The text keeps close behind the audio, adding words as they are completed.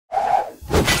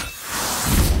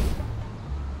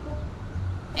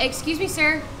Excuse me,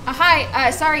 sir. Hi,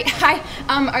 sorry, hi.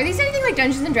 Are these anything like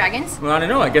Dungeons and Dragons? Well, I don't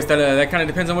know. I guess that kind of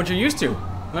depends on what you're used to.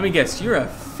 Let me guess, you're a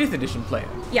 5th edition player.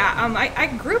 Yeah, I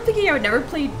grew up thinking I would never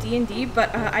play D&D,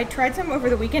 but I tried some over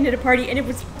the weekend at a party, and it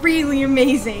was really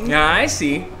amazing. Yeah, I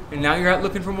see. And now you're out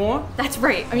looking for more? That's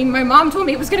right. I mean, my mom told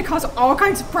me it was going to cause all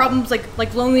kinds of problems,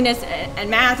 like loneliness and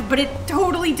math, but it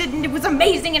totally didn't. It was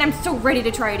amazing, and I'm so ready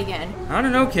to try it again. I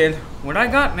don't know, kid. What I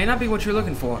got may not be what you're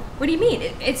looking for. What do you mean?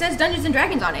 It says Dungeons and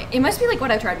Dragons on it. It must be like what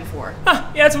I've tried before.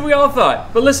 Huh, yeah, that's what we all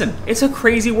thought. But listen, it's a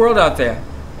crazy world out there.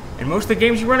 And most of the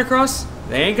games you run across,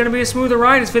 they ain't gonna be as smooth a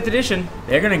ride as 5th edition.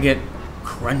 They're gonna get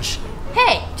crunchy.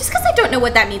 Hey, just because I don't know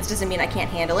what that means doesn't mean I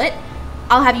can't handle it.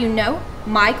 I'll have you know,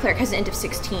 my cleric has an int of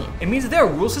 16. It means that there are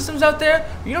rule systems out there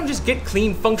where you don't just get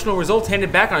clean, functional results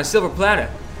handed back on a silver platter.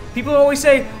 People always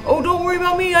say, oh, don't worry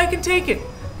about me, I can take it.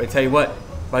 But I tell you what,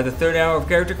 by the 3rd hour of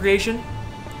character creation,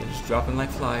 they're just dropping like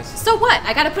flies. So what?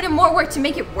 I gotta put in more work to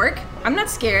make it work? I'm not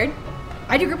scared.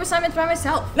 I do group assignments by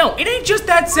myself. No, it ain't just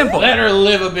that simple. Let her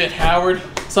live a bit, Howard.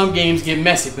 Some games get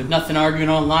messy, but nothing arguing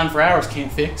online for hours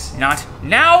can't fix. Not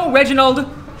now, Reginald.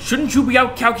 Shouldn't you be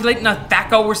out calculating a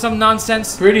THACO or some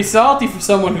nonsense? Pretty salty for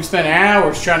someone who spent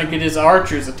hours trying to get his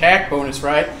archer's attack bonus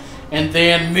right, and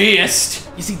then missed.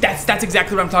 You see, that's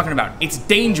exactly what I'm talking about. It's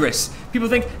dangerous. People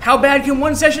think, how bad can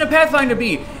one session of Pathfinder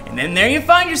be? And then there you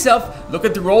find yourself,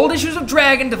 looking through old issues of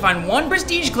Dragon to find one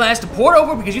prestige class to port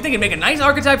over because you think it'd make a nice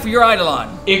archetype for your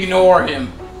Eidolon. Ignore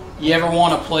him. You ever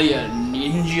want to play a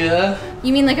ninja?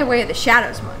 You mean like a Way of the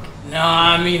Shadows monk?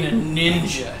 Nah, I mean a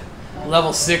ninja.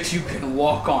 Level 6, you can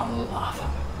walk on lava.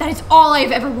 That is all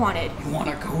I've ever wanted. You want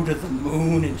to go to the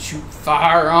moon and shoot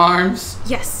firearms?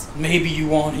 Yes. Maybe you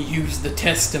want to use the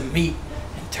test of meat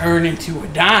and turn into a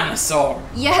dinosaur.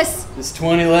 Yes. Does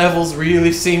 20 levels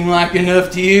really seem like enough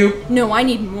to you? No, I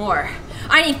need more.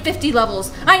 I need 50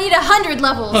 levels. I need 100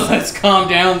 levels. Let's calm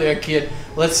down there, kid.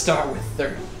 Let's start with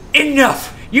 30.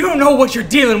 Enough! You don't know what you're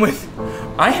dealing with.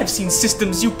 I have seen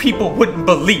systems you people wouldn't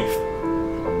believe.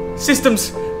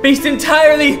 Systems based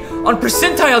entirely on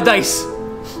percentile dice.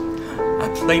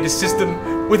 I played a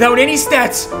system without any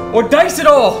stats or dice at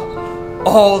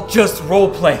all just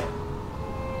roleplay.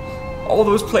 All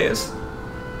those players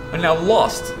are now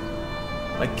lost,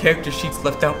 like character sheets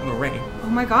left out in the rain. Oh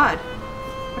my god.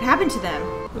 What happened to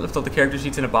them? We left all the character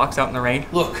sheets in a box out in the rain.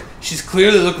 Look, she's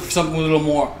clearly looking for something with a little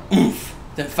more oomph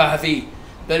than 5e.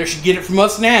 Better she get it from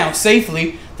us now,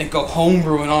 safely, than go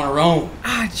homebrewing on her own.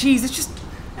 Ah, jeez, it's just...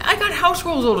 I got house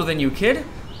rules older than you, kid.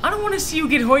 I don't want to see you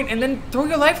get hoit and then throw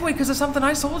your life away because of something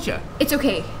I sold you. It's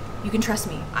okay. You can trust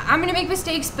me. I'm gonna make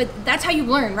mistakes, but that's how you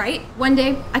learn, right? One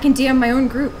day, I can DM my own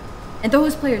group. And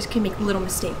those players can make little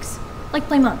mistakes. Like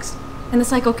play monks. And the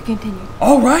cycle can continue.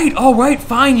 All right,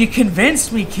 fine. You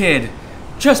convinced me, kid.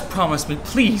 Just promise me,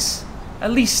 please,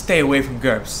 at least stay away from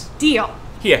GURPS. Deal.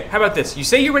 Here, how about this? You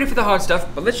say you're ready for the hard stuff,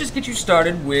 but let's just get you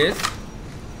started with...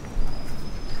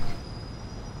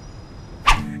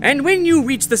 And when you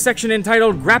reach the section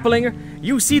entitled Grappling,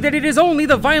 you see that it is only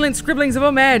the violent scribblings of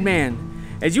a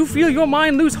madman. As you feel your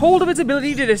mind lose hold of its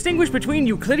ability to distinguish between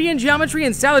Euclidean geometry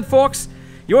and salad forks,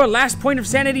 your last point of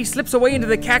sanity slips away into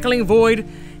the cackling void,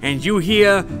 and you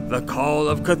hear the call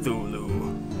of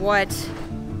Cthulhu. What?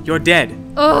 You're dead.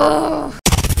 Ugh.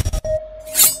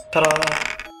 Ta-da!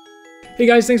 Hey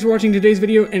guys, thanks for watching today's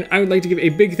video, and I would like to give a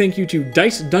big thank you to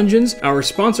Dice Dungeons, our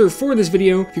sponsor for this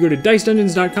video. If you go to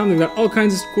dicedungeons.com, they've got all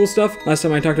kinds of cool stuff. Last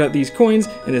time I talked about these coins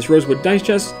and this rosewood dice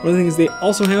chest. One of the things they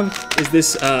also have is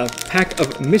this pack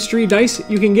of mystery dice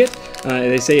you can get.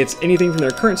 They say it's anything from their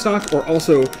current stock or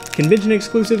also convention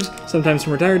exclusives, sometimes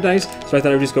from retired dice. So I thought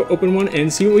I would just go open one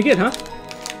and see what we get, huh?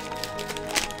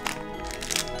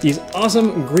 These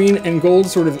awesome green and gold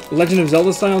sort of Legend of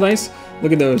Zelda style dice.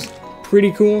 Look at those.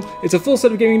 Pretty cool. It's a full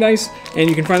set of gaming dice, and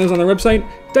you can find those on their website,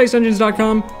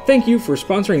 dicedungeons.com. Thank you for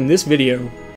sponsoring this video.